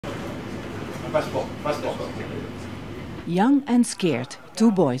Young and scared,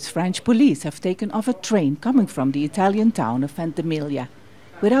 two boys French police have taken off a train coming from the Italian town of Ventimiglia.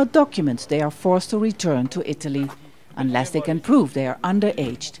 Without documents, they are forced to return to Italy, unless they can prove they are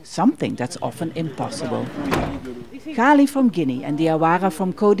underaged, something that's often impossible. Ghali from Guinea and Diawara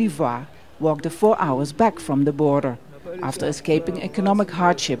from Côte d'Ivoire walked the 4 hours back from the border. After escaping economic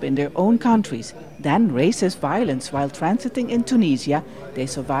hardship in their own countries, then racist violence while transiting in Tunisia, they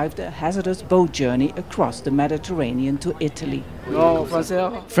survived a hazardous boat journey across the Mediterranean to Italy.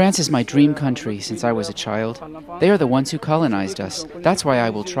 France is my dream country since I was a child. They are the ones who colonized us. That's why I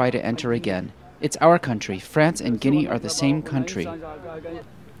will try to enter again. It's our country. France and Guinea are the same country.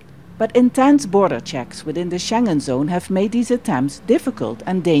 But intense border checks within the Schengen zone have made these attempts difficult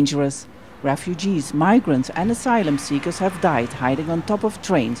and dangerous. Refugees, migrants and asylum seekers have died hiding on top of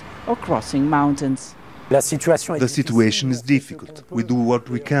trains or crossing mountains. The situation is difficult. We do what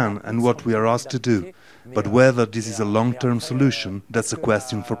we can and what we are asked to do. But whether this is a long-term solution, that's a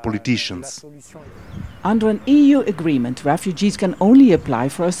question for politicians. Under an EU agreement, refugees can only apply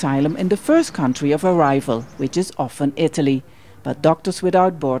for asylum in the first country of arrival, which is often Italy. But Doctors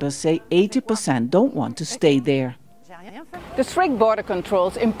Without Borders say 80% don't want to stay there. The strict border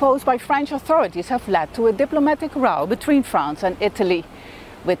controls imposed by French authorities have led to a diplomatic row between France and Italy,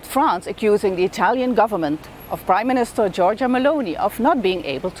 with France accusing the Italian government of Prime Minister Giorgia Meloni of not being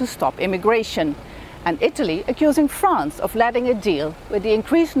able to stop immigration, and Italy accusing France of letting it deal with the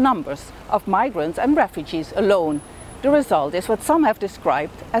increased numbers of migrants and refugees alone. The result is what some have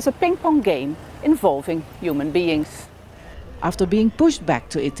described as a ping-pong game involving human beings. After being pushed back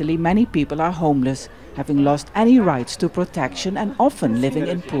to Italy, many people are homeless, having lost any rights to protection and often living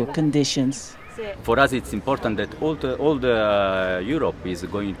in poor conditions. For us it's important that all the Europe is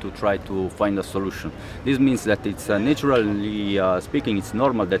going to try to find a solution. This means that it's naturally speaking, it's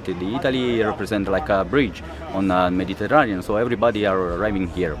normal that Italy represents like a bridge on the Mediterranean, so everybody are arriving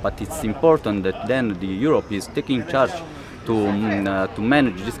here. But it's important that then Europe is taking charge to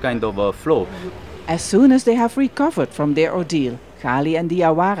manage this kind of flow. As soon as they have recovered from their ordeal, Ghali and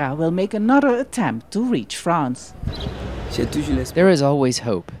Diawara will make another attempt to reach France. There is always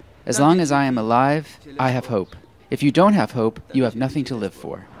hope. As long as I am alive, I have hope. If you don't have hope, you have nothing to live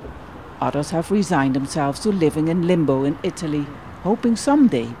for. Others have resigned themselves to living in limbo in Italy, hoping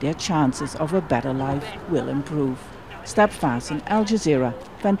someday their chances of a better life will improve. Vaessen, Al Jazeera,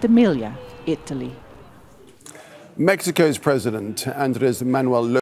 Ventimiglia, Italy. Mexico's President Andrés Manuel